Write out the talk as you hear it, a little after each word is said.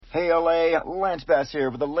Hey LA, Lance Bass here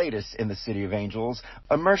with the latest in the City of Angels.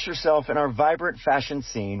 Immerse yourself in our vibrant fashion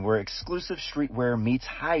scene where exclusive streetwear meets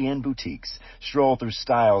high-end boutiques. Stroll through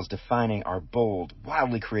styles defining our bold,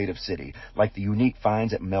 wildly creative city, like the unique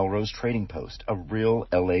finds at Melrose Trading Post, a real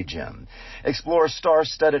LA gem. Explore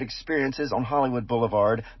star-studded experiences on Hollywood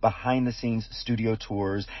Boulevard, behind-the-scenes studio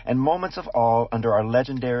tours, and moments of awe under our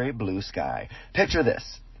legendary blue sky. Picture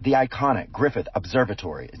this. The iconic Griffith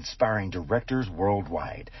Observatory, inspiring directors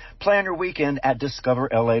worldwide. Plan your weekend at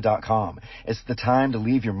discoverla.com. It's the time to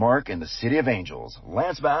leave your mark in the City of Angels.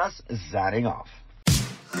 Lance Bass is signing off.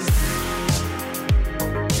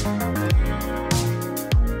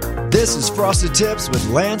 This is Frosted Tips with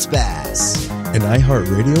Lance Bass, an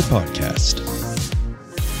iHeartRadio podcast.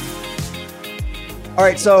 All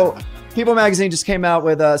right, so People Magazine just came out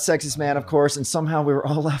with Sexiest Man, of course, and somehow we were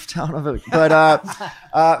all left out of it.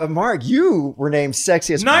 But Mark, you were named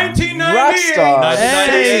Sexiest 1998 Rock Star.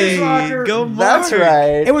 Hey, go Mark. That's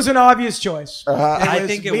right. It was an obvious choice. I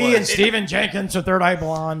think it was. Me and Stephen Jenkins or Third Eye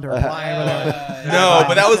Blonde or whatever. No,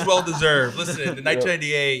 but that was well deserved. Listen, in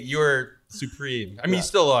 1998, you were supreme. I mean, you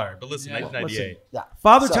still are, but listen, 1998. Listen,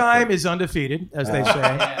 Father Time is undefeated, as they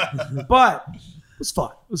say. But it was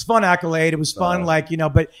fun. It was fun accolade. It was fun,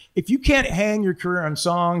 but if you can't hang your career on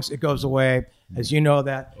songs, it goes away. As you know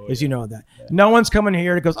that. You know that. Yeah. No one's coming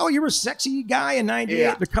here that goes, oh, you're a sexy guy in 98.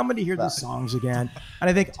 Yeah. They're coming to hear the songs again. And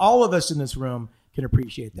I think all of us in this room can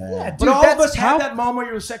appreciate that. Yeah, but all of us had that moment where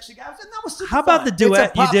you were a sexy guy. That was super How about fun. the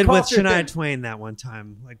duet you did with Shania Twain that one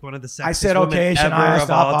time? Like one of the sexiest I said, okay, Shania,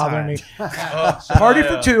 stop bothering me. Party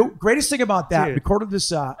for Two. Greatest thing about that, recorded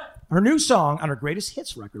this, her new song on her greatest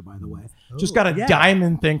hits record, by the way. Just got a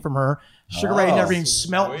diamond thing from her. Sugar Ray never even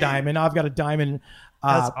smelt diamond. Now I've got a diamond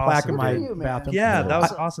plaque in my bathroom. Yeah, that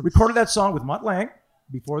was awesome. Recorded that song with Mutt Lange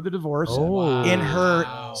before the divorce in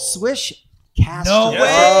her Swish castle. No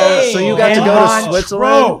way! So you got to go to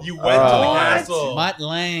Switzerland? You went to the castle. Mutt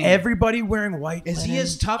Lange. Everybody wearing white. Is he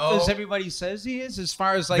as tough as everybody says he is? As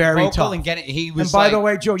far as like very vocal tough. And getting, he was. And by like the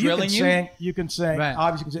way, Joe, you can you? sing. You can sing. Right.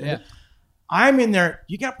 Obviously, you can sing. Yeah. I'm in there.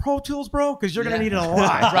 You got Pro Tools, bro? Because you're going to need it a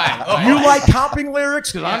lot. Right. You like copying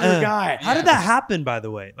lyrics? Because I'm your guy. How did that happen, by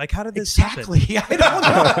the way? Like, how did this Exactly. I don't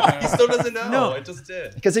know. He still doesn't know. No. It just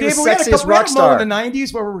did. Because he was we had a Sexiest couple- we Rock had a moment Star. in the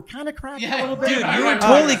 90s where we were kind of cracking a little bit. Dude, you were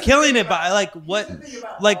totally killing it, but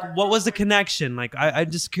what was the connection? Like,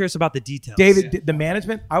 I'm just curious about the details. David, the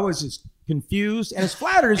management, I was as confused and as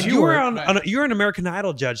flattered as you were. You were an American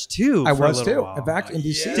Idol judge, too. I for was, a little too. while. In fact, in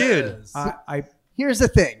D.C. Dude. Here's the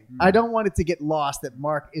thing. I don't want it to get lost that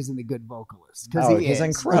Mark isn't a good vocalist because he's is.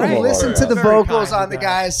 incredible. When I listen to the vocals on the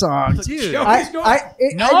guy's songs, Dude. You got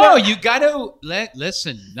to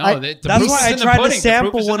listen. No, that's why I tried to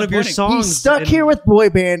sample one of your songs. He's stuck here with boy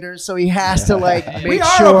banders, so he has to make we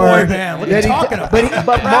sure. Are a boy band. What are you talking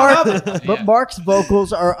about? But Mark's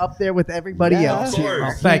vocals are up there with everybody else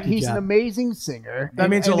here. Thank you, He's John. an amazing singer.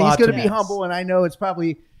 That means a lot He's going to to me. be humble, and I know it's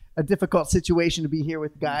probably a difficult situation to be here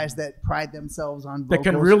with guys that pride themselves on vocals.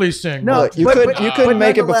 That can really sing. No, Look, you couldn't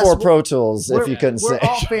make it before Pro Tools if you couldn't sing. We're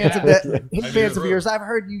all fans of fans of yours. I've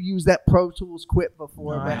heard you use that Pro Tools quip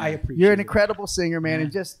before. No, but I appreciate you're an it. incredible singer, man,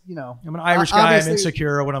 and just I'm an Irish guy. I'm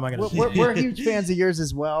insecure. What am I going to say? We're huge fans of yours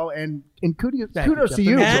as well, and kudos to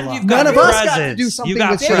you. And you've None got of us got to presence. do something You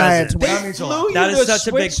got with Shania presence. Twain. That means a lot. That is such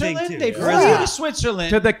a big thing, too. They flew you to Switzerland.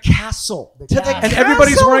 To the castle. the And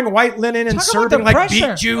everybody's castle? wearing white linen and Talk about serving the like pressure.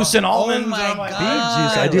 beet juice and almonds. my And I'm like, God. Beet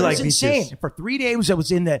juice. I do it like was beet insane. juice. For 3 days, I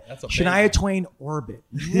was in the That's amazing. Shania Twain orbit.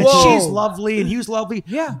 Whoa. She's lovely and he was lovely.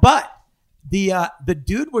 Yeah. But the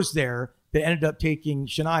dude was there that ended up taking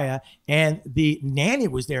Shania, and the nanny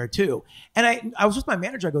was there too. And I was with my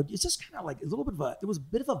manager. I go, is this kind of like a little bit of a, it was a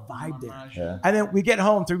bit of a vibe there. Yeah. And then we get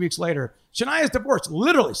home 3 weeks later. Shania's divorced,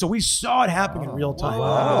 literally. So we saw it happening in real time.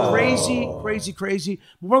 Wow. Crazy.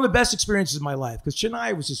 One of the best experiences of my life because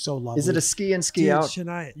Shania was just so lovely. Is it a ski in, ski Dude, out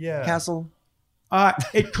Shania. castle?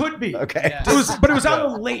 It could be. Okay. It was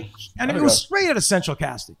on the lake, and it was straight out of Central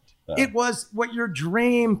Casting. It was what your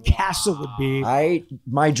dream castle would be.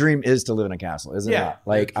 My dream is to live in a castle, isn't Yeah. it?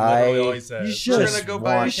 Like You should. We're gonna go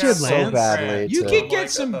buy a want should, castle. so Lance. badly. You to- can get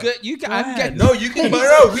some good. You can. I'm getting. No, you can. No,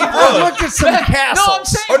 we I've look. looked at some castles. No, I'm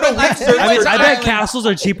saying. Oh, no, but like, we searched I mean, for I bet Island- castles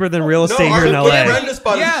are cheaper than real estate No, here in our LA. friend just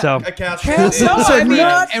bought Yeah. So- a castle. Castles No, are I mean,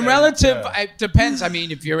 not- and relative, it depends. I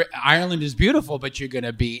mean, if you're Ireland is beautiful, but you're going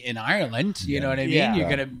to be in Ireland. You know what I mean? Yeah. You're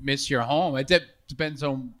going to miss your home. It depends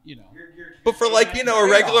on. But for like, you know, a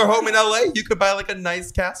regular home in LA, you could buy like a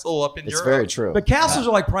nice castle up in It's Europe. very true. But castles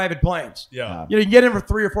are like private planes. Yeah. You know, you can get in for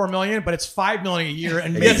 $3 or $4 million, but it's $5 million a year,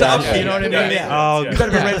 and Exactly. you know what I mean? Yeah. Oh, You better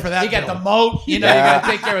be ready for that. You got the bill. moat. You know, you got to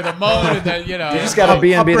take care of the moat, and then you know. You just got to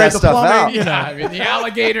B&B Upgrade that the stuff plumbing, out. you know. I mean, the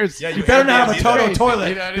alligators. Yeah, You better not have a Airbnb Toto that. toilet,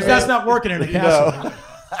 You know what I because mean? that's not working in a castle.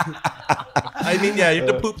 I mean, yeah, you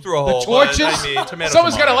have to poop through a hole. Torches. But, I mean, tomato,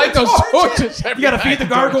 Someone's got to light those torches. You got to feed the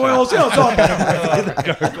gargoyles. You know, it's all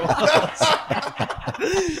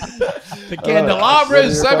The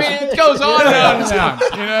candelabras. I mean, it goes on and on and on.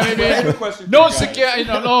 You know what I mean? No security,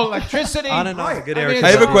 no electricity. On and on. Good I mean, Eric.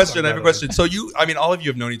 I have a it's- question. I have a question. So I mean, all of you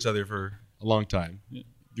have known each other for a long time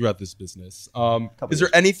throughout this business. Is there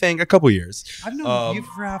anything? A couple years. I've known you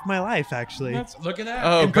for half my life, actually. Look at that.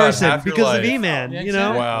 Oh, In God, person, half your because of life. E-Man, Yeah, you know?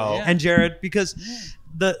 exactly. Wow. Yeah. And Jared, because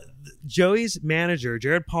the Joey's manager,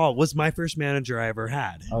 Jared Paul, was my first manager I ever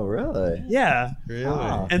had. Oh, really? Yeah. Really?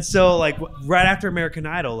 Wow. And so, like, right after American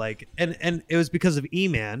Idol, like, and it was because of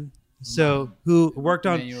E-Man, so who worked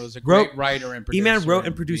on, He was a wrote, great writer and producer. E-Man wrote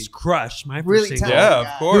and produced Crush, my first Really single. talented.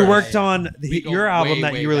 Yeah, of course. Who worked on We go your album way,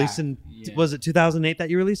 that way you released back. in, Yeah. was it 2008 that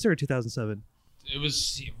you released it or 2007? It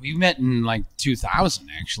was. We met in like 2000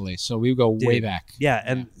 actually, so we go way Dude. back. Yeah,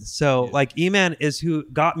 and so like E-Man is who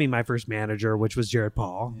got me my first manager, which was Jared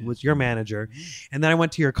Paul, was your manager, and then I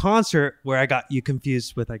went to your concert where I got you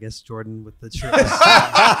confused with, I guess, Jordan with the shirtless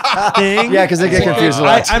thing. Yeah, because they get confused a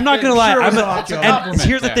lot. I'm not gonna lie. Sure, I'm it's a and compliment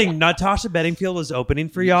here's the there. thing: Natasha Bedingfield was opening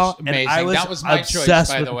for y'all, and Amazing. I was, that was my choice,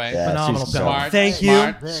 obsessed by with. the way. Yeah, Phenomenal she's talent. Smart. Thank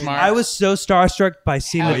smart, you. Smart. I was so starstruck by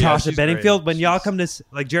seeing Hell yeah, Natasha she's Bedingfield great. when y'all come to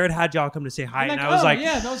like Jared had y'all come to say hi, I'm and I was oh, like,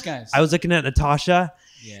 yeah, those guys. I was looking at Natasha.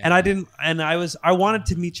 Yeah. And I didn't, and I wanted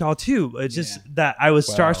to meet y'all too. It's just that I was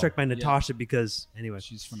starstruck by Natasha because, anyway.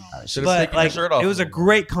 She's phenomenal. Should've But taken like, your shirt off it was a little more.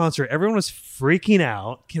 great concert. Everyone was freaking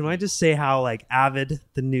out. Can I just say how like avid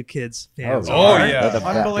the New Kids fans Oh, are? yeah. The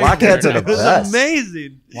Unbelievable. Blockheads are the It was best.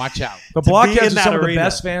 amazing. Watch out. The be in Blockheads are that some of the arena.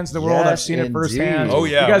 best fans in the world. I've Yes, seen it indeed. firsthand. Oh,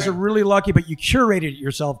 yeah. You guys are really lucky, but you curated it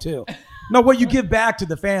yourself too. No, what you give back to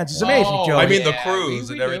the fans is amazing, Oh, Joe. I mean, the Yeah, cruise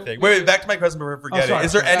we and do. everything. Wait, back to my question before I forget sorry. it.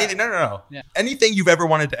 Is there Sorry. anything? No. Yeah. Anything you've ever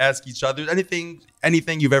wanted to ask each other?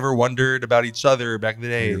 Anything you've ever wondered about each other back in the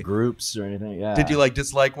Your day? groups or anything? Yeah. Did you like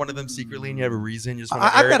dislike one of them secretly and you have a reason? You just want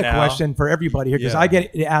to I've air got it a now? question for everybody here because Yeah. I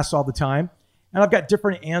get it asked all the time, and I've got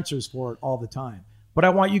different answers for it all the time. But I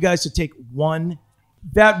want you guys to take one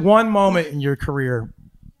moment in your career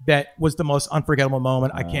that was the most unforgettable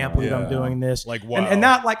moment. I can't believe I'm yeah. doing this. Like, And wow.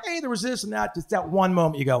 not like, hey, there was this and that. Just that one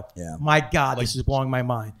moment you go, Yeah. my God, this is blowing my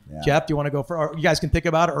mind. Yeah. Jeff, do you want to go for? Or you guys can think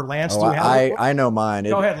about it, or Lance, Oh, do you have it? I know mine.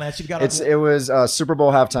 Go ahead, Lance. You've got It was a Super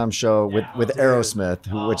Bowl halftime show with Aerosmith,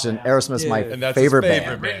 which Aerosmith's my And that's his favorite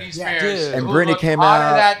favorite band. band. Britney Spears. And who Britney looked came hotter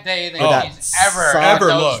out that day than with that she's ever song. at Ever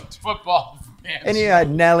those looked. football fans. And you had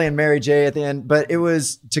Nelly and Mary J at the end, but it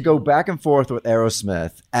was to go back and forth with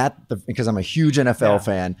Aerosmith because I'm a huge NFL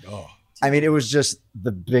fan. I mean, it was just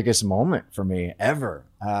the biggest moment for me ever.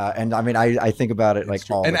 And I mean, I think about it like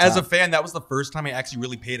all And the as a time. fan, that was the first time I actually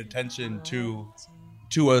really paid attention to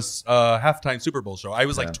a halftime Super Bowl show. I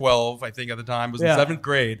was like 12, I think, at the time. I was in 7th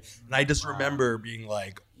grade. And I just remember being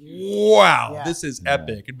like, wow, this is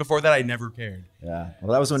epic. And before that, I never cared. Yeah.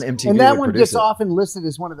 Well, that was when MTV And that would one produce gets it. often listed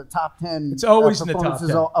as one of the top 10 It's always in the top performances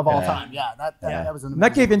 10. of all time. Yeah, that was an And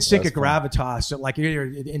that gave amazing NSYNC a gravitas. So like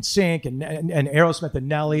NSYNC and Aerosmith and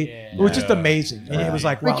Nelly. It was just amazing. And it was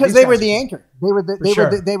like, wow, because these they were guys- the anchor. They were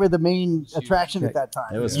sure. they were the main attraction at that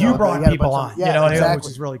time. It was You You know, brought they had a people bunch on, of- you know, exactly.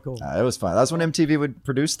 which is really cool. It was fun. That's when MTV would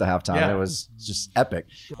produce the halftime. Yeah. And it was just epic.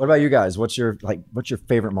 What about you guys? What's your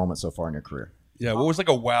favorite moment so far in your career? Yeah, what was like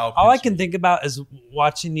a wow? All I picture? can think about is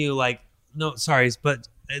watching you like, no, sorry, but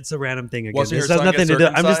it's a random thing again. Watching This your has son nothing get to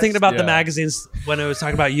do. I'm just thinking about the circumcised? Yeah. magazines when I was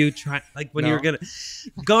talking about you trying, like when you were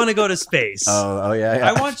going to go to space. Oh yeah.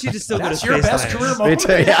 I want you to still That's go to your space. best Lance. career Me moment.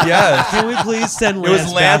 too. Yeah. Yes. Can we please send It Lance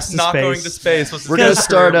was back Lance to not space? going to space. Was We're gonna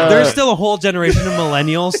start. There's still a whole generation of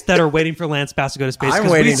millennials that are waiting for Lance Bass to go to space. I'm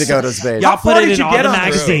 'cause waiting we to go to space. Y'all How far put it did in you all get the on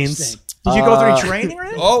this magazines. thing? Did you go through any training or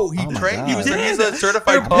anything? Oh, he my trained. God. He's a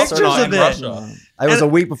certified There are pictures cosmonaut of in it. Russia. I was a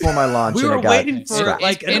week before my launch. We and were it got waiting for scrapped.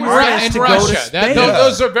 like an in artist to go to Russia. space.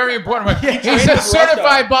 Those are very important. He's a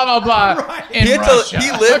certified blah blah blah in He Russia.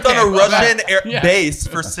 lived on Okay, a well, Russian yeah. base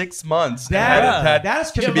for 6 months.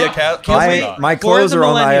 That's to be a My clothes the are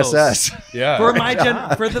on the millennials. ISS. Yeah.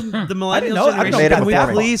 For the millennial know- I didn't know generation, that can we was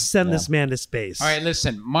please send this man to space? All right,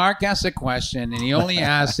 listen. Mark asked a question, and he only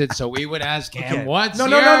asked it so we would ask him, Okay. "What's No,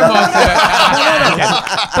 your no, no, no, most?"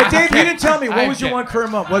 But Dave, you didn't tell me what was your Okay. one career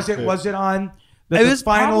moment. Was it on The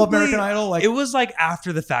final American Idol? Like, it was like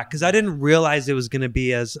after the fact because I didn't realize it was going to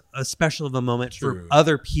be as a special of a moment for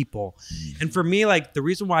other people. And for me, like the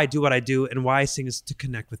reason why I do what I do and why I sing is to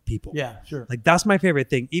connect with people. Yeah, sure. Like that's my favorite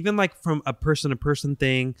thing. Even like from a person-to-person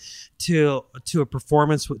thing to a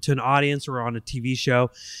performance to an audience or on a TV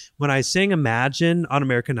show. When I sing Imagine on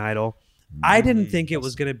American Idol, I didn't think it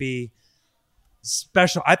was going to be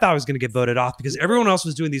special. I thought I was going to get voted off because everyone else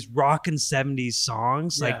was doing these rockin' 70s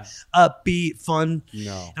songs, like upbeat, fun.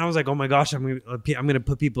 No. And I was like, oh my gosh, I'm going to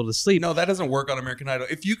put people to sleep. No, that doesn't work on American Idol.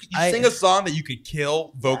 If you sing a song that you could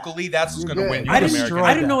kill vocally, that's what's going to win you. I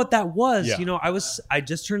didn't know what that was. Yeah. You know, I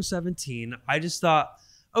just turned 17. I just thought,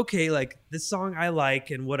 okay, like this song I like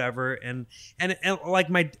and whatever. And like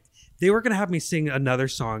they were going to have me sing another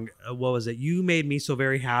song. What was it? You Made Me So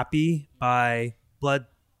Very Happy by Blood,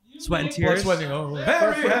 Sweat and Tears.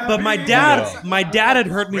 But my dad had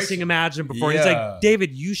heard me sing Imagine before. He's like,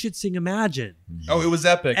 David, you should sing Imagine. Oh, it was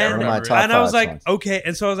epic. And, I remember. And I was like, okay.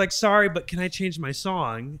 And so I was like, sorry, but can I change my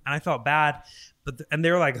song? And I felt bad. And they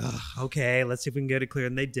were like, okay, let's see if we can get it clear.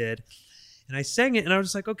 And they did. And I sang it and I was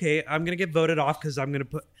just like, okay, I'm going to get voted off because I'm going to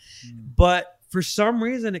put, but for some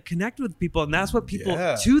reason it connected with people. And that's what people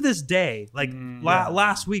to this day, like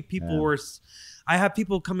last week, people were, I have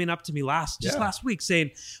people coming up to me last week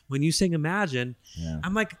saying, when you sing Imagine,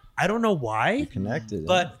 I'm like, I don't know why. You're connected.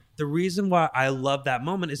 But the reason why I love that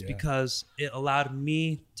moment is because it allowed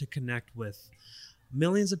me to connect with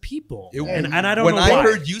millions of people. And I don't know why. When I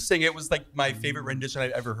heard you sing, it was like my favorite rendition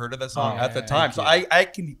I'd ever heard of that song at the time. So I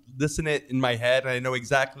can listen it in my head and I know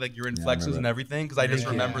exactly like your inflexes and everything because I just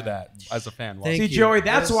remember that as a fan. See, Joey,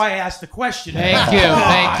 that's why I asked the question.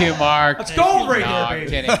 Thank you, Mark. Let's go over here, baby.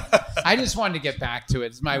 Kidding. I just wanted to get back to it.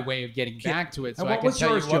 It's my way of getting back to it, so I can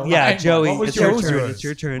tell you what. Yeah, Joey, it's your turn. It's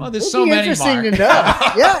your turn. Well, there's so many, Mark. To know.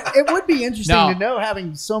 Yeah, it would be interesting to know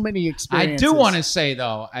having so many experiences. I do want to say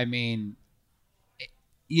though, I mean,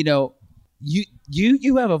 you know,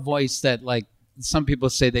 you have a voice that like some people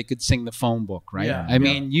say they could sing the phone book, right? Yeah, I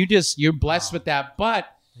mean, you're blessed with that, but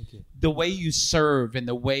the way you serve and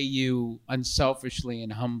the way you unselfishly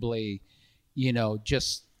and humbly, you know,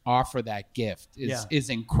 just offer that gift is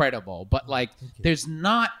incredible. But like, there's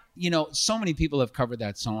not, you know, so many people have covered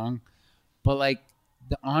that song, but like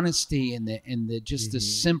the honesty and the just the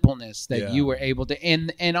simpleness that you were able to,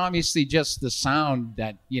 and obviously just the sound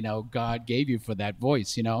that, you know, God gave you for that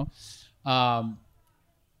voice, you know.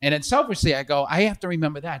 And then selfishly, I go, I have to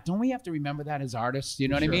remember that. Don't we have to remember that as artists? You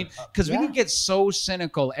know what I mean? Because we can get so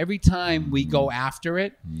cynical every time we go after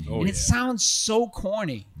it. And it sounds so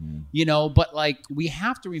corny, you know, but like we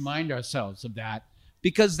have to remind ourselves of that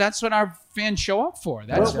because that's what our fans show up for.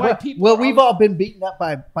 That's why people. Well, we've all been beaten up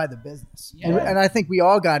by the business. Yeah. And I think we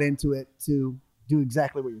all got into it to do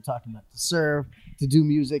exactly what you're talking about, to serve, to do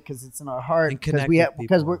music because it's in our heart,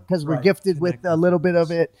 because we're gifted with a little bit of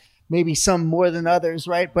it. Maybe some more than others,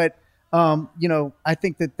 right? But, you know, I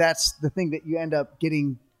think that's the thing that you end up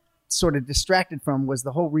getting sort of distracted from was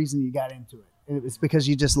the whole reason you got into it. And it was because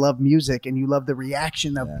you just love music and you love the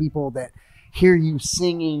reaction of people that hear you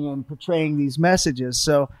singing and portraying these messages.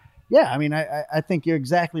 So, yeah, I mean, I think you're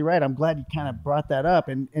exactly right. I'm glad you kind of brought that up.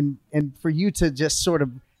 And for you to just sort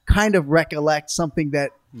of kind of recollect something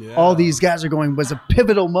that all these guys are going was a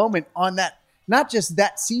pivotal moment on that, not just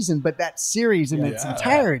that season, but that series in its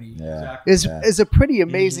entirety is a pretty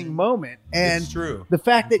amazing moment. And it's true. The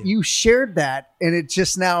fact that you shared that and it's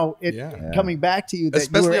just now coming back to you that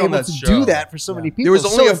especially you were able to do that for so many people. There was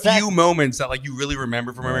only a few moments that like you really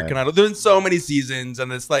remember from American Idol. There's been so many seasons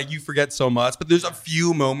and it's like you forget so much, but there's a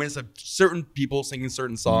few moments of certain people singing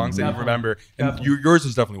certain songs that you remember. And yours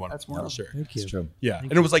is definitely one. That's one. Sure. Thank you. It's true. Yeah.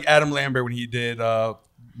 And it was like Adam Lambert when he did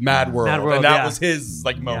Mad World, and that was his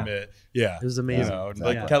like moment. Yeah, it was amazing. You know,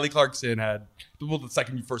 like Kelly Clarkson had the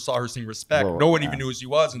second you first saw her sing Respect, no one even knew who she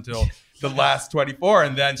was until the last 24,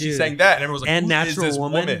 and then she sang that, and everyone was like, and "Who Natural is this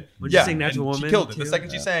woman?" When she sang Natural Woman, she killed it. too. The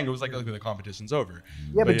second she sang, it was like, "Okay, the competition's over."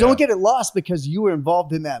 Yeah, but don't get it lost because you were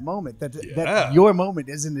involved in that moment. That your moment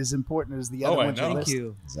isn't as important as the other one. Thank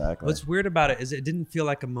you. Exactly. What's weird about it is it didn't feel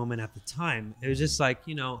like a moment at the time. It was just like,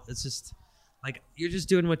 you know, it's just. Like you're just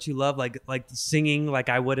doing what you love, like singing, like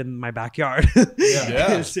I would in my backyard.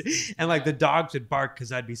 And like the dogs would bark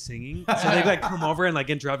because I'd be singing, so they'd like come over and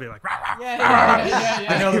like interrupt me, like rah, rah,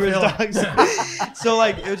 I know the dogs. So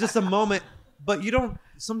like it was just a moment, but you don't.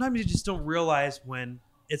 Sometimes you just don't realize when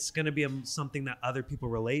it's going to be something that other people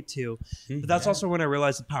relate to. But that's also when I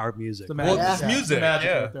realized the power of music. It's music,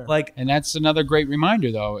 Like, and that's another great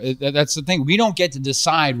reminder, though. That's the thing. We don't get to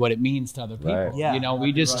decide what it means to other people. Right. You know,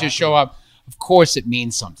 we just show up. Of course it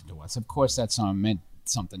means something to us. Of course that song meant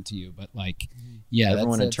something to you, but like, yeah,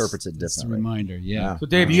 everyone interprets it that's a differently. reminder. Yeah. So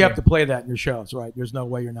Dave, you have to play that in your shows, right? There's no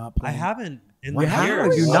way you're not I playing. haven't in Why the have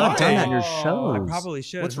years. you not done that in your I shows? probably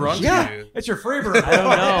should. What's wrong Yeah, with you? it's your free version. I don't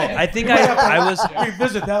know. I think I was.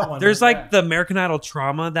 revisit that one. There's like the American Idol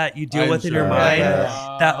trauma that you deal I'm with in your sure. mind.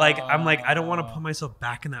 Yeah. That like I'm like I don't want to put myself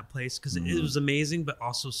back in that place because it was amazing, but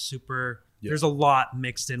also super. Yeah. There's a lot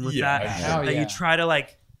mixed in with Yeah, that I that know. you try to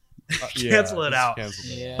like Yeah, cancel it just out. cancel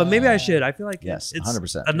that. Yeah. But maybe I should. I feel like Yes, it's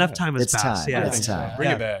 100%. enough time has It's passed. time. Yeah, It's time. Bring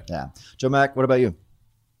Yeah. it back. Yeah. Joe Mack, what about you?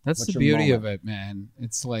 That's What's the your beauty moment? of it, man.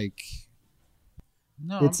 It's like,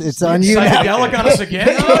 no, It's on you. psychedelic on us again.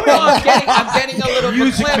 No, I'm getting a little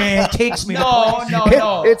Music clip. man takes me. No, to no, places.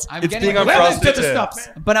 no. It's- I'm It's getting being a on clip. Listen Frosted to the Tips.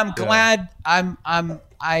 stuff, man. But I'm glad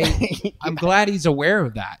I'm glad he's aware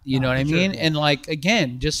of that. You know what I mean? And like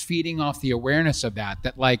again, just feeding off the awareness of that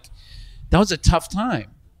like that was a tough time.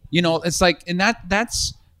 You know, it's like, and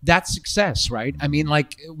that's success, right? I mean,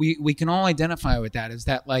 like we can all identify with that. Is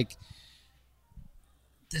that like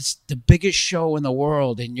this the biggest show in the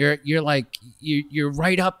world, and you're like you're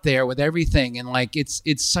right up there with everything, and like it's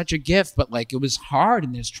such a gift, but like it was hard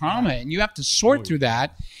and there's trauma, and you have to sort through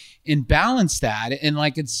that and balance that, and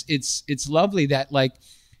like it's lovely that like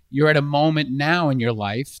you're at a moment now in your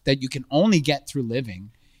life that you can only get through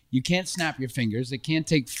living. You can't snap your fingers. It can't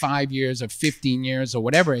take 5 years or 15 years or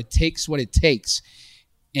whatever. It takes what it takes.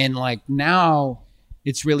 And like now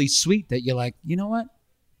it's really sweet that you're like, you know what?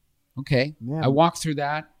 Okay. Yeah. I walked through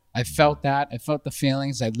that. I felt that. I felt the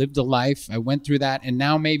feelings. I lived a life. I went through that. And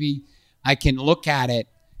now maybe I can look at it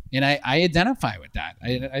and I identify with that.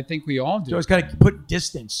 I think we all do. You always got to put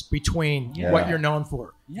distance between Yeah. what you're known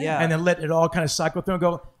for. Yeah. And then let it all kind of cycle through and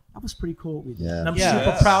go, that was pretty cool what we did. Yeah. And I'm Yeah.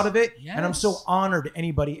 super proud of it. Yes. And I'm so honored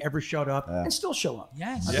anybody ever showed up Yeah. and still show up.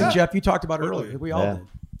 Yes. I Yeah. think, Jeff, you talked about it Totally. earlier. We all Yeah. did.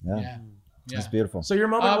 Yeah. Yeah. It's beautiful. So your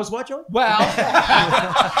moment was what, Joey? Well,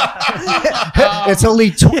 It's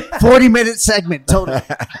only 40-minute segment total.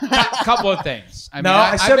 a couple of things. I No, mean, I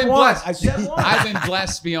I've said been one. blessed. I said one. I've been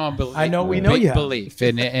blessed beyond belief. I know, we know you have. belief,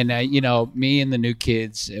 and you know, me and the new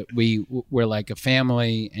kids, we're like a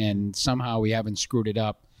family, and somehow we haven't screwed it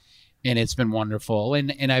up, and it's been wonderful.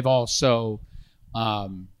 And I've also,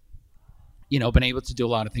 you know, been able to do a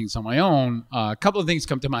lot of things on my own. A couple of things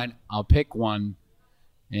come to mind. I'll pick one.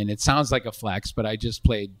 And it sounds like a flex, but I just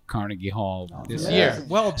played Carnegie Hall this year.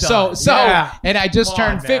 Well done. So, Yeah. and I just Come on,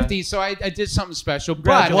 turned man. 50, so I did something special.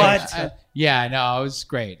 But Congratulations. yeah, no, it was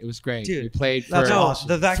great. It was great. Dude, we played for That's awesome.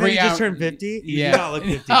 the fact that 3 you just hours. turned 50, you Yeah. do not look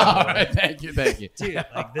 50. Oh, thank you. Dude,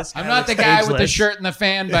 like this guy I'm not the looks guy with the ageless. shirt and the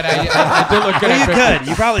fan, but I do look good. Well, at you 50. could.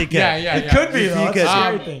 You probably could. Yeah. It could be, though. You That's could. the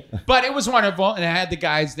scary thing. But it was wonderful, and I had the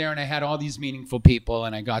guys there, and I had all these meaningful people,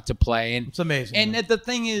 and I got to play. And It's amazing. And man. the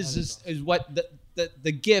thing is what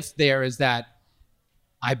the gift there is that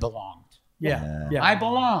I belonged. Yeah. I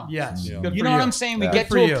belong. Yes. Yeah. Good You for know what I'm saying? We Yeah. get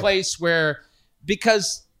Good to for a you. place where,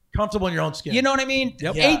 because Comfortable in your own skin. you know what I mean?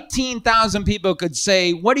 Yep. 18,000 people could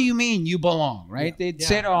say, what do you mean you belong, right? They'd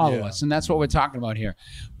say to all of Yeah. us, and that's what we're talking about here.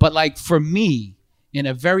 But like for me, in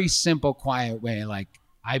a very simple, quiet way, like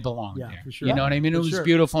I belong Yeah, there. for sure. You know what I mean? It For was sure.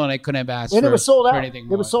 beautiful, and I couldn't have asked And for, it was sold for out. anything It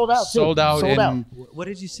more. was sold out, too. Sold out. Sold out. and What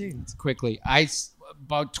did you sing? quickly.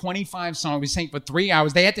 About 25 songs. We sang for 3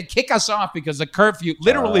 hours. They had to kick us off because of curfew.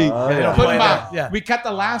 Literally, They don't put play them out. that. Yeah. We cut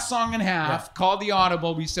the last song in half. Called the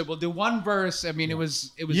audible. We said we'll do one verse. I mean, it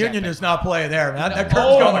was. Union epic. does not play there, man. That Oh,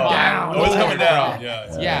 curtain's going my down. God. Oh, it's coming bro. down.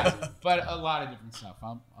 Yeah. Yeah, but a lot of different stuff.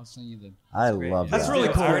 I'll send you the. I love That's that. really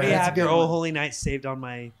cool. I already That's a have your good Oh one. Holy Night saved on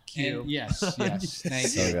my queue. And yes. Thank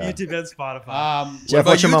So you. good. YouTube and Spotify. Jeff,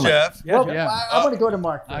 What what's your about you, moment? Jeff? Yeah, Well, Jeff. Yeah. I want to go to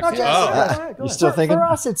Mark. first. Okay. No, Jeff, Oh. go ahead. You still thinking? For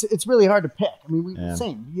us, it's really hard to pick. I mean, Yeah.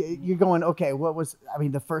 same. You're going, okay, what was? I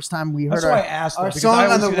mean, the first time we That's heard why I asked our that, because I song on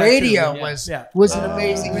always the do that too. radio Yeah. was Yeah. was an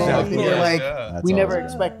amazing Yeah. moment. And you're Yeah. like, Yeah. we That's never awesome.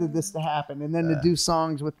 expected this to happen. And then to do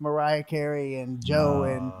songs with Mariah Carey and Joe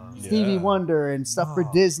and Stevie Yeah. Wonder and stuff for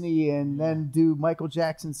Disney, and then do Michael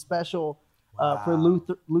Jackson's special for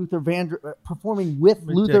Luther Vandross, performing with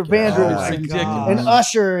Luther Ridiculous. Vandross Oh my and, God. and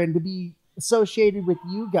Usher, and to be associated with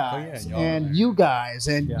you guys y'all and are- you guys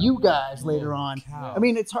and Yeah. you guys later on. cow. I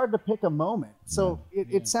mean, it's hard to pick a moment. So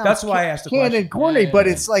it sounds That's why I asked the canned question. and corny, Yeah. but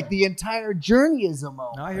it's like the entire journey is a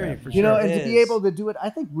moment. No, I hear you for You know, sure. and It to be is. able to do it, I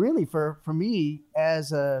think really for me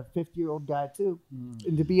as a 50-year-old guy too,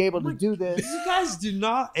 and to be able to do this. You guys do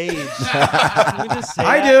not age. Can we just say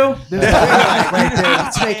I that? do. right there.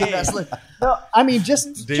 That's making us look. No, I mean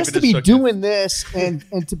just David to is be shook. doing this and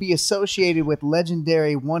to be associated with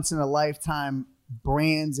legendary, once in a lifetime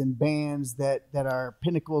brands and bands that are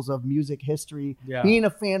pinnacles of music history. Yeah. Being a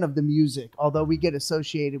fan of the music, although we get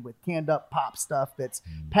associated with canned up pop stuff that's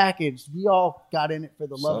packaged, we all got in it for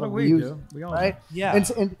the love of music, right? Yeah.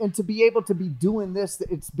 And to be able to be doing this,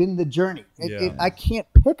 it's been the journey. I can't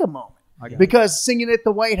pick a moment. Because singing at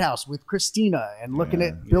the White House with Christina and looking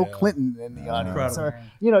at Bill Clinton in the audience, or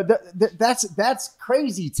that's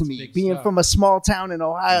crazy to me. Being from a small town in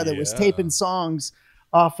Ohio that was taping songs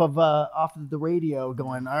off of the radio,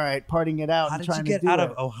 going, all right, partying it out. How and did you trying get to do out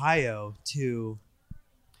it. of Ohio to?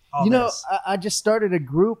 All this? I just started a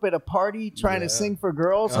group at a party trying to sing for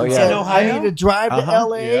girls. Oh, and yeah. said, In Ohio? I need to drive to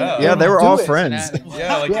LA. Yeah, they were do all it. friends.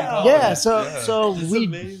 So we.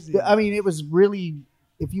 amazing. I mean, it was really.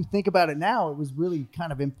 If you think about it now, it was really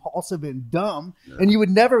kind of impulsive and dumb, and you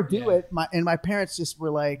would never do it. My parents just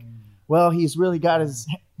were like, "Well, he's really got his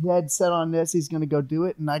head set on this. He's going to go do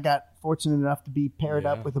it." And I got fortunate enough to be paired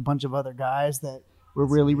up with a bunch of other guys that were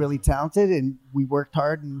really, really talented, and we worked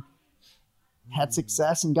hard and had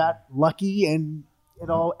success and got lucky, and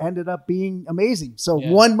it all ended up being amazing. So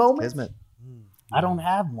one moment. Kismet. I don't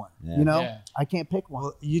have one, I can't pick one.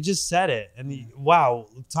 Well, you just said it, and wow,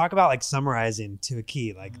 talk about like summarizing to a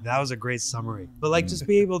key. Like that was a great summary. But like just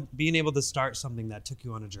being able to start something that took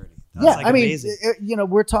you on a journey. That's like amazing.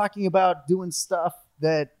 We're talking about doing stuff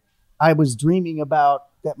that I was dreaming about.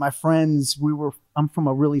 That my friends, I'm from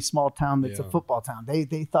a really small town that's a football town. They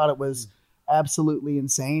thought it was absolutely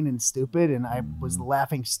insane and stupid, and I was the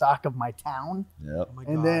laughing stock of my town. Yep. Oh my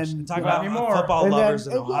And gosh. then talk about football and lovers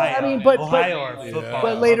then- in Ohio. I mean, but football.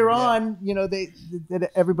 But later on,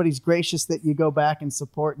 everybody's gracious that you go back and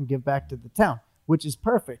support and give back to the town, which is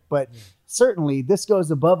perfect. But certainly, this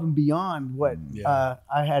goes above and beyond what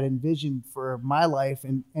I had envisioned for my life,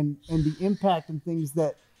 and the impact and things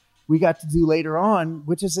that we got to do later on,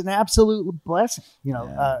 which is an absolute blessing.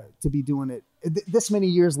 To be doing it this many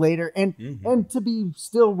years later, and to be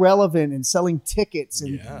still relevant and selling tickets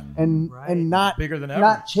and not bigger than ever.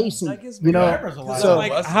 not chasing. That gives You me know, So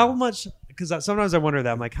like, how much? Because sometimes I wonder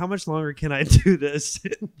that. I'm like, how much longer can I do this?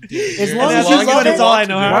 as long as you love it's it, all I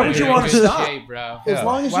know how Why to would do. you want to stop? bro. as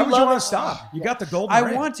long as Why you would you love want it, to stop? You got the golden I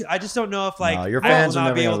ring. want to. I just don't know if like No, your I fans will are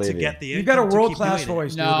not be never able gonna to leave get you. the. You've got a income to keep world class doing it.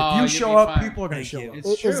 voice, dude. No, If you you'll show be up, fine. people are going to show Thank up.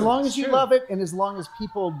 you. It's true. as long as It's you true. love it, and as long as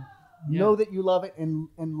people know that you love it and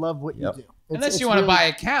love what you do. Unless you want to buy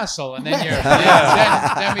a castle, and then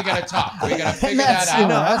then we gotta talk. We gotta figure that That's, out. you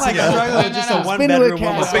know, I'm like that's struggling just a Spin to one-bedroom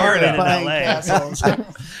castle, woman figure it out. apartment in buying LA. castles.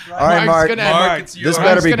 All right, Mark. Mark, it's this yours.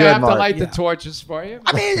 better be gonna good, have Mark. to light the torches for you.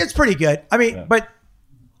 I mean, it's pretty good. I mean, but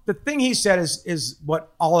the thing he said is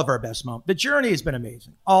what all of our best moments. The journey has been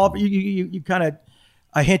amazing. All of you kind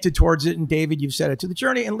of hinted towards it, and David, you've said it to the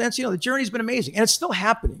journey. And Lance, the journey's been amazing, and it's still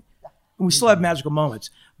happening. And we still have magical moments.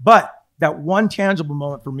 But that one tangible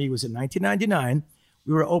moment for me was in 1999.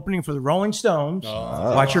 We were opening for the Rolling Stones.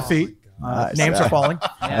 Watch your feet. Nice. Names are falling.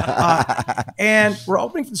 And we're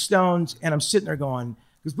opening for the Stones, and I'm sitting there going,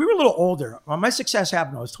 because we were a little older. My success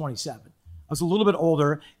happened when I was 27. I was a little bit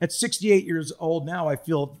older. At 68 years old now, I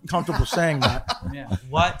feel comfortable saying that.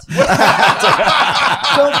 What? Don't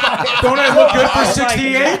I look good for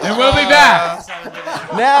 68? And we'll be back.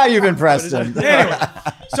 Now you've impressed him. Anyway,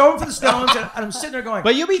 so I'm for the Stones, and I'm sitting there going,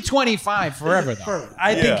 But you'll be 25 forever, though.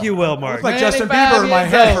 I think you will, Mark. like Justin Bieber in my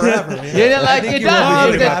head forever. You didn't like think it you will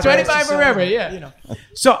done. be You're 25 25 forever, yeah.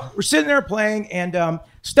 So we're sitting there playing, and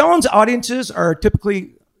Stones audiences are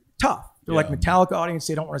typically tough. They're like Metallica audience.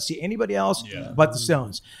 They don't want to see anybody else but the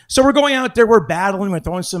Stones. So we're going out there. We're battling. We're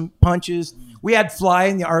throwing some punches. We had Fly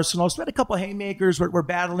in the arsenal. So we had a couple of haymakers. We're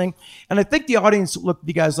battling. And I think the audience looked at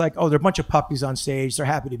you guys like, oh, they're a bunch of puppies on stage. They're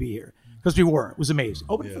happy to be here. Because we were. It was amazing.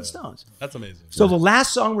 Opening for the Stones. That's amazing. So the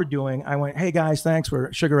last song we're doing, I went, hey, guys, thanks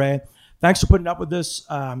for Sugar Ray. Thanks for putting up with this.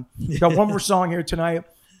 Got one more song here tonight.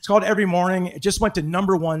 It's called Every Morning. It just went to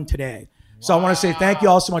 #1 today. So I want to say thank you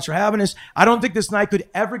all so much for having us. I don't think this night could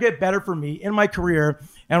ever get better for me in my career,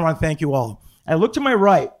 and I want to thank you all. I looked to my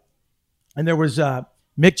right, and there was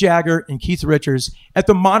Mick Jagger and Keith Richards at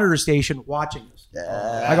the monitor station watching us.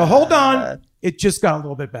 I go, hold on. It just got a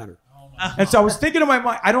little bit better. And so I was thinking in my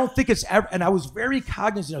mind, I don't think it's ever, and I was very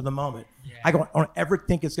cognizant of the moment. I don't ever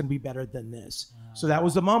think it's going to be better than this. So that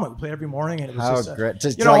was the moment. We played every morning, and it was How just great.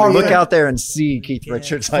 Just you know, look out there and see Keith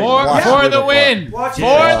Richards like, For the win. Watch For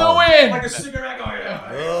it. the win. Like a cigarette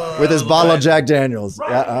going, with his bottle of Jack Daniels. Right.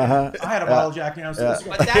 Yeah, I had a bottle of Jack Daniels.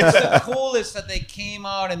 But that's the coolest that they came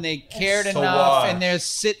out and they cared enough, and they're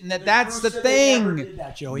sitting there. That's the thing. Did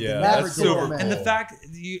that, Joey. Yeah, Never that's did super that. And the fact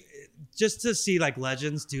you just to see like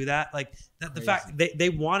legends do that, like that, the fact they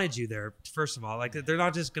wanted you there. First of all, like they're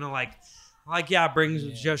not just gonna like yeah, bring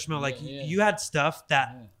Joe Schmo. Like you had stuff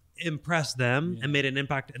that impressed them and made an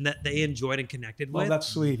impact and that they enjoyed and connected with. Well, that's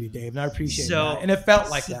sweet of you, Dave, and I appreciate that. And it felt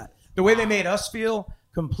like that. The way they made us feel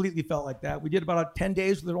completely felt like that. We did about 10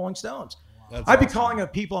 days with the Rolling Stones. I'd be calling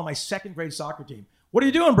up people on my second grade soccer team. What are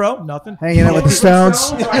you doing, bro? Nothing. Hanging out with the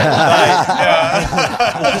Stones. Jeff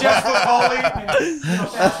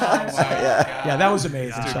yeah, that was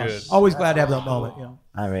amazing. So, always glad to have that moment. You know?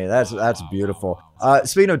 I mean, that's beautiful.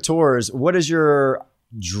 Speaking of tours, what is your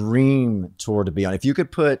dream tour to be on? If you could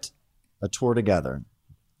put a tour together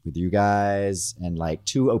with you guys and like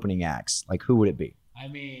 2 opening acts, like who would it be? I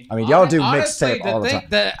mean, y'all do mixtape all the time.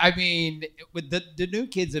 With the new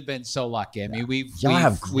kids have been so lucky. I mean, we've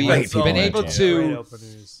been able to.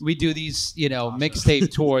 We do these,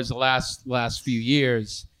 mixtape tours the last few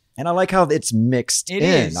years. And I like how it's mixed in.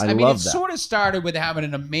 Is. I mean, it sort of started with having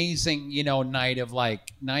an amazing, night of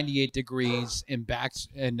like 98 Degrees and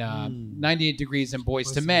 98 Degrees and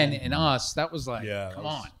Boys to Men and us. That was like, come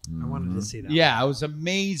on. I wanted to see that. Yeah, it was an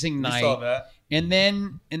amazing night. saw that. And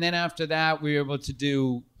then after that, we were able to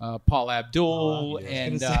do Paul Abdul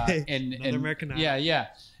and American Idol. Yeah.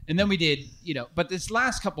 And then we did, but this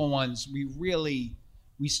last couple of ones,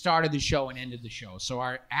 we started the show and ended the show. So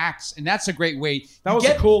our acts, and that's a great way. That was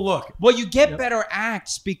a cool look. Well, you get better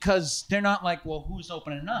acts because they're not like, well, who's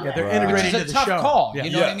opening up? Yeah, they're integrated into the show. It's a tough call. Yeah.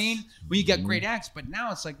 You know what I mean? Well, you get great acts, but now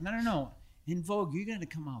it's like, no. In Vogue, you're gonna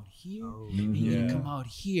come out here, and you're gonna come out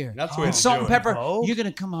here. That's what and Salt and Pepper, you're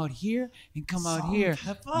gonna come out here and come out here.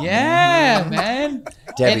 Yeah, man.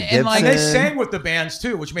 And they sang with the bands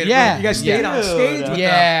too, which made it. Really, you guys stayed on stage with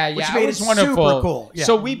them, which made it wonderful. Super cool. Yeah.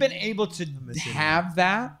 So we've been able to have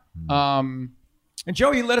that. And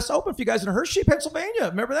Joey let us open for you guys in Hershey, Pennsylvania.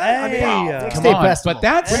 Remember that? Hey, come on. But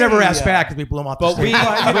we never asked back because we blew them off. But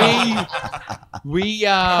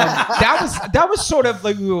that was sort of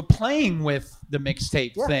like we were playing with the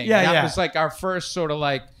mixtape thing. That was like our first sort of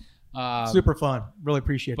like super fun. Really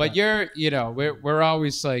appreciate but that. We're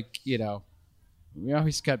always like, we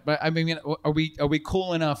always got, but I mean, are we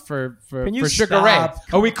cool enough for Sugar Ray?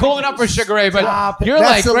 Are we cool enough for Sugar Ray? But you're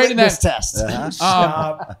That's like right in that test.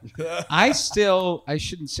 Stop. I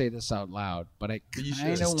shouldn't say this out loud, but I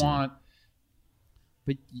kind of want.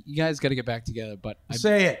 But you guys got to get back together. But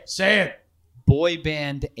say it. Boy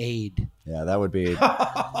band Aid. Yeah, that would be.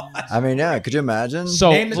 I mean, yeah. Could you imagine?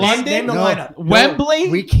 So name the lineup. Wembley.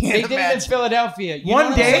 We can't. They did it in Philadelphia.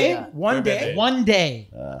 One day.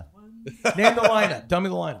 Name the lineup. Tell me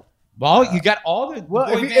the lineup. Well, you got all the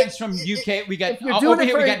boy bands from UK. We got over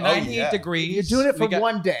here. We got 98 Degrees. You're doing it for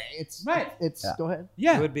one day. It's right. Go ahead.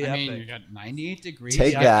 Yeah, it would be. I mean, you got 98 Degrees.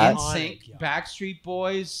 Take that. NSYNC, Backstreet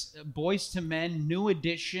Boys, Boys to Men, New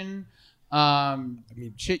Edition.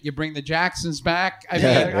 You bring the Jacksons back.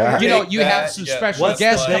 I mean, you have some special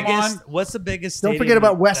guests come on. What's the biggest? Don't forget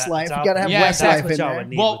about Westlife. You got to have Westlife in there.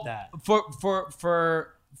 Well,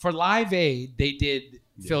 for Live Aid, they did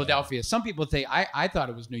Philadelphia. Some people say I thought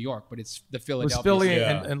it was New York, but it's the Philadelphia. It was Philly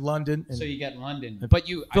and London. So you get London, but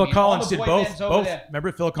Phil Collins did both.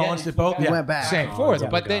 Remember, Phil Collins did both. He went back. Same.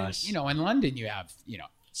 But then in London you have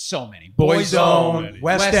so many. Boyzone,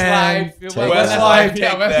 West End, Westlife,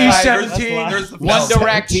 E17, One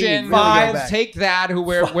Direction, Five. Take That.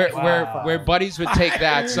 Where buddies would take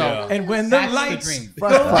that. So and when the lights go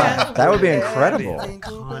down, that would be incredible.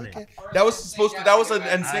 That was an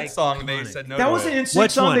NSYNC song. And they said no. That was an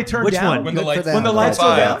NSYNC song they turned down. When the lights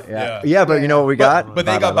go down. Yeah, but you know what we got? But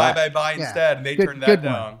they got Bye instead, and they turned that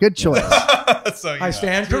down. Good choice. So, I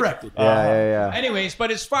stand corrected. Yeah. Anyways,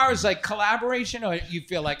 but as far as like collaboration, or you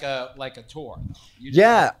feel like a tour?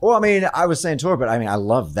 Yeah. Well, I mean, I was saying tour, but I mean, I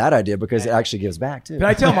love that idea because it actually gives back too. Can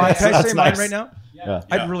I tell mine? Can I say mine nice. right now? Yeah.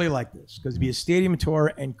 I'd really like this because it'd be a stadium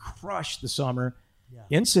tour and crush the summer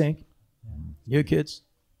in sync. New Kids,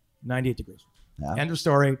 98 Degrees. Yeah. End of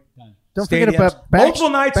story. Don't forget about multiple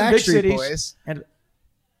nights in big Backstreet cities. Boys. And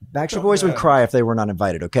Backstreet Boys would cry if they were not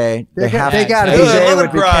invited. Okay, They got to Let them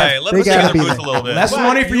cry. Let them gotta shake the be booth there. a little bit. less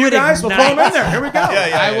money for you guys. We'll throw them in there. Here we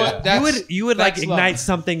go. You would like ignite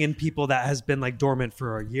something in people that has been like dormant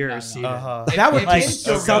for a year. That would like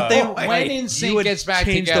something. like, When you NSYNC would gets back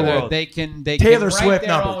change the together, world. they can Taylor write Swift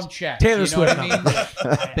their numbers. own check. Taylor you know what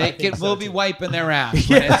I mean? We'll be wiping their ass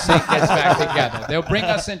when NSYNC gets back together. They'll bring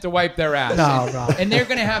us in to wipe their ass. And they're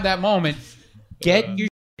going to have that moment. Get your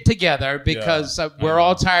shit together because we're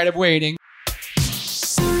all tired of waiting.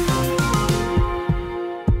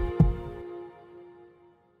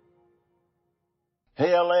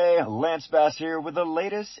 Hey LA, Lance Bass here with the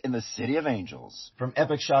latest in the City of Angels. From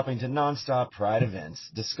epic shopping to non-stop Pride events,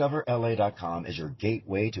 DiscoverLA.com is your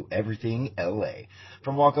gateway to everything LA.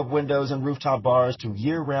 From walk-up windows and rooftop bars to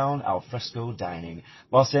year-round alfresco dining,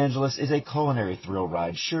 Los Angeles is a culinary thrill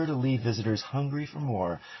ride sure to leave visitors hungry for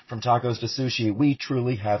more. From tacos to sushi, we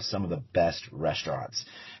truly have some of the best restaurants.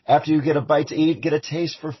 After you get a bite to eat, get a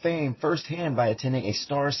taste for fame firsthand by attending a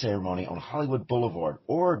star ceremony on Hollywood Boulevard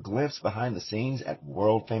or a glimpse behind the scenes at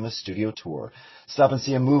world-famous Studio Tour. Stop and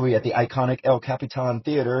see a movie at the iconic El Capitan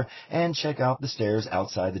Theater and check out the stairs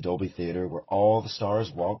outside the Dolby Theater where all the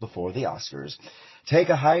stars walk before the Oscars. Take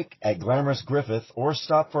a hike at glamorous Griffith or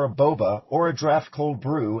stop for a boba or a draft cold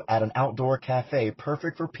brew at an outdoor cafe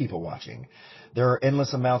perfect for people watching. There are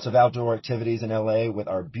endless amounts of outdoor activities in LA with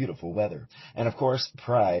our beautiful weather. And of course,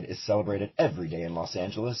 Pride is celebrated every day in Los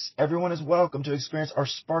Angeles. Everyone is welcome to experience our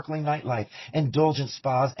sparkling nightlife, indulgent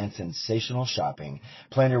spas, and sensational shopping.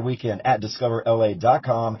 Plan your weekend at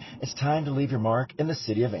DiscoverLA.com. It's time to leave your mark in the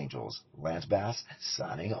City of Angels. Lance Bass,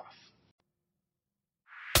 signing off.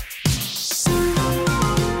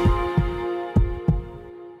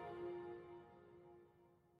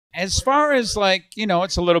 As far as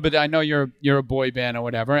it's a little bit, I know you're a boy band or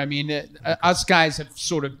whatever. I mean, us guys have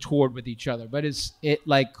sort of toured with each other, but is it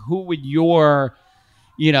like, who would your,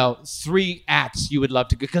 3 acts you would love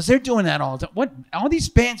to go? Because they're doing that all the time. All these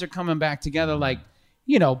bands are coming back together,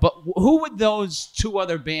 but who would those 2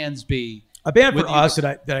 other bands be? A band for us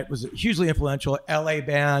that was hugely influential, LA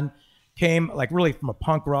band, came really from a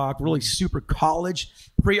punk rock, really super college,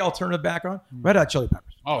 pre-alternative background, Red Hot Chili Peppers.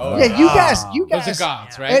 Oh yeah, you guys, those are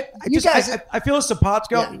gods, right? I feel a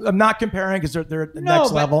Sapotsko. Yeah. I'm not comparing because they're at the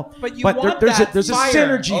next level. But you want there's a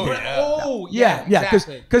synergy there. Yeah,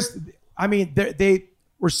 exactly. Because I mean, they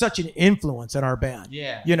were such an influence in our band.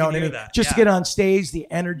 Yeah, you know what I mean. Just to get on stage, the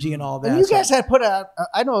energy and all that. And you guys had put out.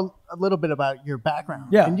 I know a little bit about your background.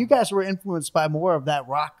 Yeah, and you guys were influenced by more of that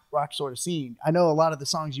rock sort of scene. I know a lot of the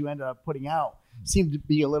songs you ended up putting out seemed to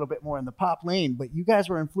be a little bit more in the pop lane, but you guys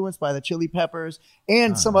were influenced by the Chili Peppers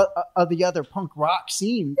and some of the other punk rock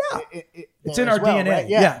scene. Yeah, it's in our DNA. Right?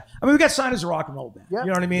 Yeah. I mean, we got signed as a rock and roll band. Yep. You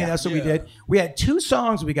know what I mean? Yeah. That's what we did. We had 2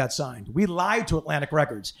 songs we got signed. We lied to Atlantic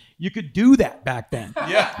Records. You could do that back then.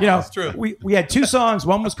 Yeah, that's true. We had 2 songs.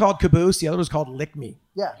 One was called Caboose. The other was called Lick Me.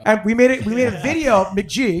 Yeah. And we made a video.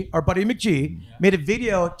 McG, our buddy McG, made a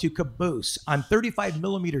video to Caboose on 35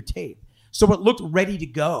 millimeter tape. So it looked ready to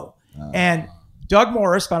go. And Doug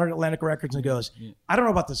Morris found it at Atlantic Records and goes, I don't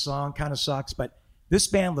know about this song, kind of sucks, but this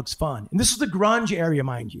band looks fun. And this is the grunge area,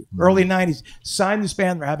 mind you. Early 90s. Signed this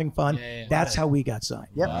band, they're having fun. Yeah. That's how we got signed.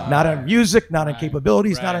 Yep. Not on music, not on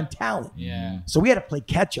capabilities, not on talent. Yeah. So we had to play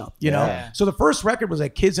catch up, you know? So the first record was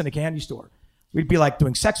like Kids in a Candy Store. We'd be like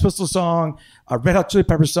doing Sex Pistols song, Red Hot Chili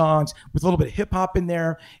Peppers songs with a little bit of hip hop in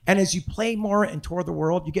there. And as you play more and tour the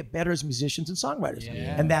world, you get better as musicians and songwriters.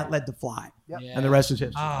 Yeah. And that led to Fly. Yep. Yeah. And the rest is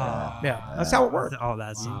history. That's how it worked. Oh,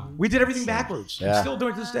 that's we did everything backwards. Yeah. Still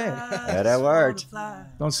doing it to this day. Yeah, that worked.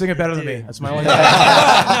 Don't sing it better than me. That's my only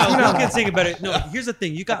No, you can sing it better. No, here's the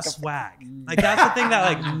thing. You got swag. Like that's the thing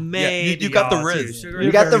that made you got the Riz.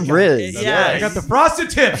 You got the Riz. Yeah. You got the Frosted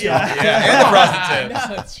Tips. Yeah, and the Frosted Tips.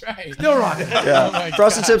 That's right. Still rocking. Yeah.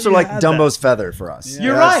 Frosted Tips are like Dumbo's feather for us.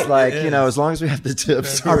 You're right. Like, as long as we have the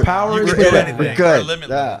tips, our power is good. We're good.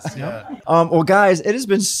 Limitless. Well, guys, it has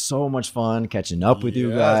been so much fun catching up with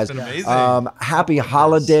you guys. It's been amazing. Happy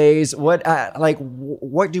holidays. What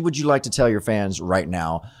would you like to tell your fans right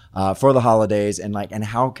now for the holidays, and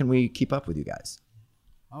how can we keep up with you guys?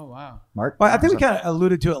 Oh wow, Mark. Well, I think we kind of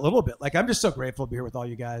alluded to it a little bit. Like, I'm just so grateful to be here with all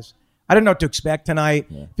you guys. I didn't know what to expect tonight.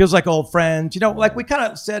 Yeah. Feels like old friends. Like we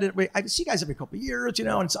kind of said it. I see you guys every couple of years, and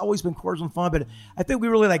it's always been cordial and fun. But I think we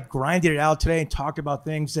really grinded it out today and talked about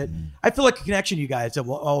things that I feel like a connection you guys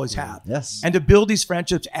will always have. Yes. And to build these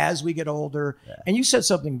friendships as we get older. Yeah. And you said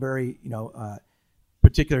something very,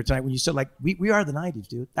 particular tonight when you said we are the 90s,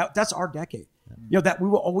 dude. That's our decade. That we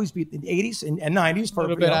will always be in the 80s and 90s. For a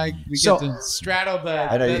little bit, we get to straddle the.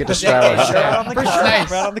 I know you get to straddle on the nice.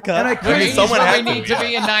 Right on the cut. And I couldn't. When we need to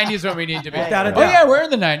be in 90s when we need to be. We're in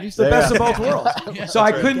the 90s. The best of both worlds. So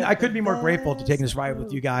I couldn't be more grateful to taking this ride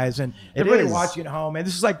with you guys and everybody watching at home. And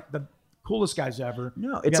this is like the coolest guys ever.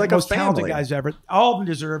 No, it's like the most a talented guys ever. All of them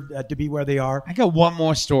deserve to be where they are. I got one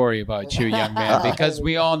more story about you, young man, because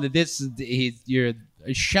we all know you're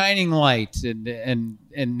a shining light in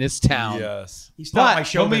this town. Yes. He's not my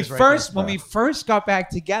show. When we first got back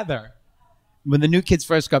together, when the new kids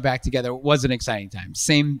first got back together, it was an exciting time.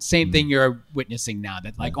 Same thing you're witnessing now.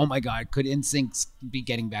 That oh my God, could NSYNC be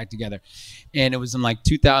getting back together? And it was in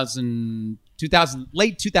 2000,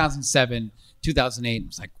 late 2007. 2008. It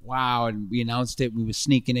was like, wow. And we announced it. We were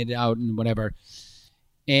sneaking it out and whatever.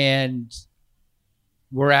 And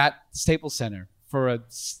we're at Staples Center for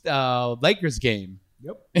a Lakers game.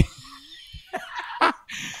 Yep.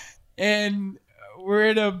 And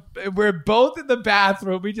we're both in the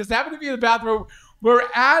bathroom. We just happen to be in the bathroom. We're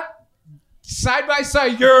at side by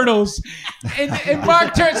side urinals, and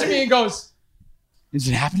Mark turns to me and goes, "Is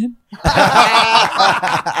it happening?"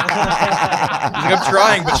 I'm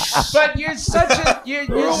trying, but you're such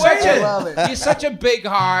a big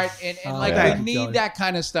heart, and like we need that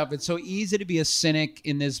kind of stuff. It's so easy to be a cynic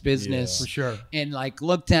in this business, for sure, and like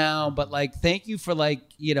look down. But like, thank you for like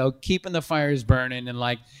keeping the fires burning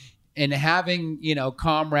and having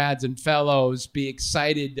comrades and fellows be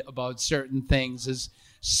excited about certain things is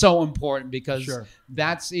so important, because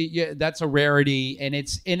that's a rarity, and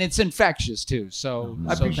it's infectious too. So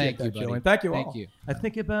I appreciate thank that, you, buddy. Thank you all. Thank you. I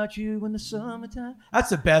think about you in the summertime.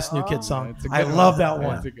 That's the best New Kid song. I love that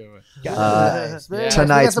one. That's a good one.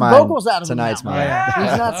 Tonight's some mine. vocals out of him Tonight's now. mine.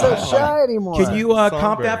 He's not so shy anymore. Can you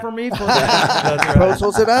comp that for me? Pro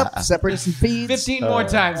Tools it up, separate some feeds. 15 more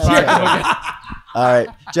times. All right,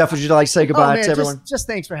 Jeff, would you like to say goodbye to everyone? Just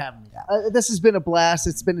thanks for having me. This has been a blast.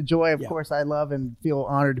 It's been a joy. Of course, I love and feel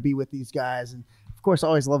honored to be with these guys, and of course, I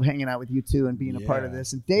always love hanging out with you too and being a part of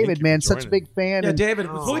this. And David, man, such a big fan. Yeah, and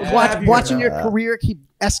David, watching your career keep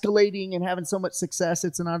escalating and having so much success,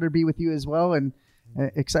 it's an honor to be with you as well. And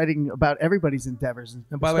exciting about everybody's endeavors. And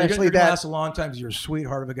by the way, you're going to last a long time because you're a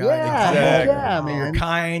sweetheart of a guy. Yeah, man. You're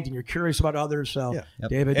kind and you're curious about others. So,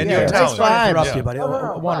 David, and you're interrupt you, buddy.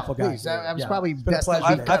 A wonderful guy. I was probably best.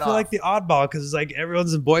 I feel like the oddball because it's like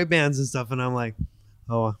everyone's in boy bands and stuff, and I'm like,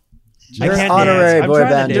 oh. You're an honorary boy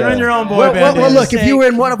band. You're in your own boy band. Well, look, if you were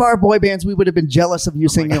in one of our boy bands, we would have been jealous of you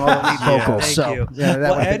singing all the lead vocals. Thank you.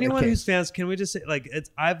 Well, anyone who's fans, can we just say, like,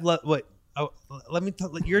 I've loved what. Oh, let me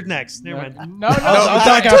tell. You're next. Never mind. No, I'll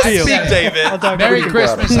talk after you. David. Merry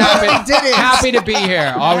Christmas. Happy to be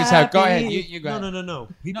here. Always have. Go ahead. You go ahead. No.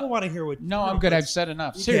 People want to hear what. No, I'm good. I've said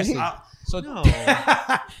enough. Seriously. No.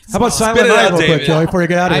 How about Silent Night real quick, Joey, before you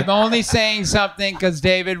get out of here? I'm only saying something because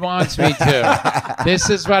David wants me to. This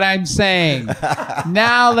is what I'm saying.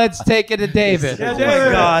 Now let's take it to David. Yeah, Oh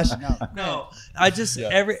my gosh. No. I just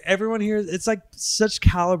everyone here. It's like such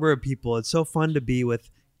caliber of people. It's so fun to be with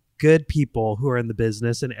good people who are in the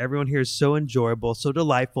business, and everyone here is so enjoyable, so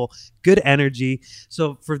delightful, good energy.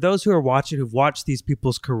 So for those who are watching, who've watched these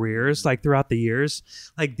people's careers like throughout the years,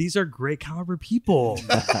 like these are great caliber people.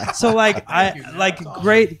 So like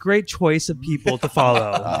great choice of people to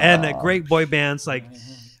follow, and great boy bands. Like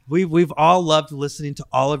we've all loved listening to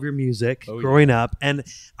all of your music growing up, and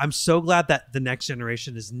I'm so glad that the next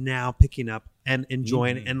generation is now picking up and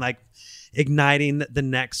enjoying and like igniting the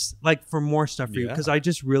next, like, for more stuff for you, because I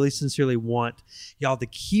just really sincerely want y'all to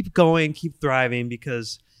keep going, keep thriving,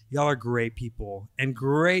 because y'all are great people and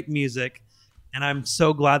great music, and I'm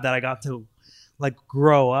so glad that I got to like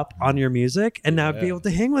grow up on your music and now be able to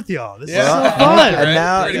hang with y'all. This is so fun. And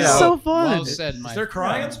now it's so fun. Well said, Mike. Is there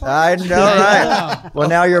crying? I know, right? Well,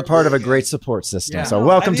 now you're part of a great support system. So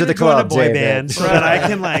welcome to the club, boy David. band, so that I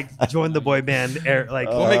can like join the boy band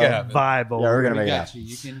we'll make it happen. vibe. Yeah, we're gonna make it got happen.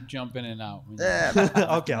 you can jump in and out.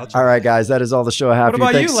 Okay, I'll try. All right, guys, that is all the show I have What for you.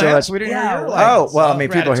 about Thanks you, so Lance? much. We didn't hear your Oh, well, I mean,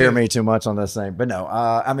 people hear Gratitude. me too much on this thing, but no.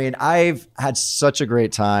 I mean, I've had such a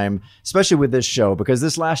great time, especially with this show, because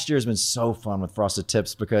this last year has been so fun with Frosted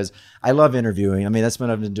Tips, because I love interviewing. I mean, that's what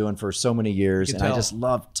I've been doing for so many years, and I just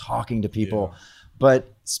love talking to people. But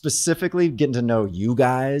specifically getting to know you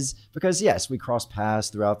guys, because yes, we crossed paths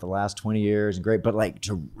throughout the last 20 years and great, but like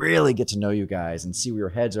to really get to know you guys and see where your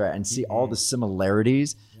heads are at and see all the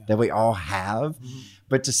similarities that we all have,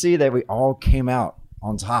 but to see that we all came out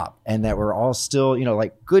on top and that we're all still, you know,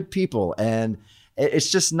 like good people. And it's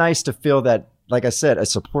just nice to feel that, like I said, a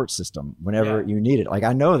support system whenever you need it. Like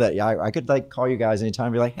I know that I could like call you guys anytime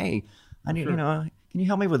and be like, hey, I need, you know, can you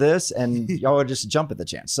help me with this? And y'all would just jump at the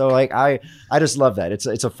chance. So like, I just love that. It's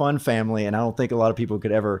a fun family. And I don't think a lot of people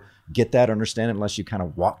could ever get that, understand it, unless you kind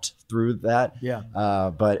of walked through that. Yeah.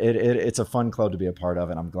 But it's a fun club to be a part of.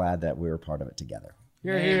 And I'm glad that we were part of it together.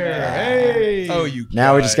 You're here. Hey. Oh, you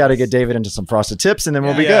Now we guys. just got to get David into some Frosted Tips and then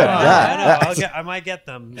we'll be good. I know. I might get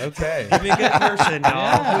them. Okay. Give me a good person,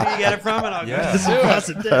 y'all. Who do you get it from? And I'll get some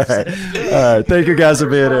Frosted Tips. All right. Thank you guys for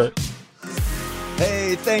being here.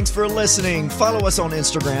 Hey, thanks for listening. Follow us on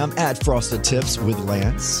Instagram at Frosted Tips with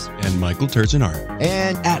Lance And Michael Turgeon-Hart.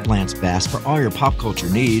 and At Lance Bass for all your pop culture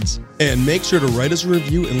needs. And make sure to write us a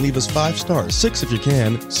review and leave us 5 stars, 6 if you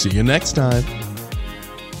can. See you next time.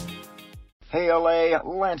 Hey LA, Hey,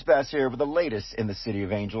 Lance Bass here with the latest in the City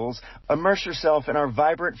of Angels. Immerse yourself in our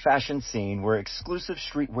vibrant fashion scene where exclusive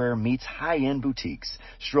streetwear meets high-end boutiques.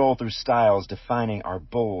 Stroll through styles defining our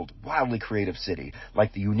bold, wildly creative city,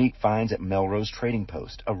 like the unique finds at Melrose Trading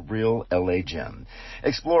Post, a real LA gem.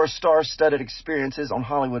 Explore star-studded experiences on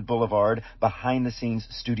Hollywood Boulevard, behind-the-scenes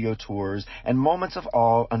studio tours, and moments of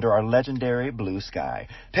awe under our legendary blue sky.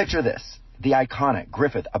 Picture this: the iconic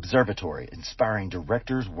Griffith Observatory, inspiring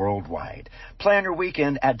directors worldwide. Plan your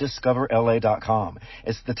weekend at discoverla.com.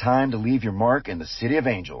 It's the time to leave your mark in the City of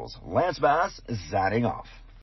Angels. Lance Bass, signing off.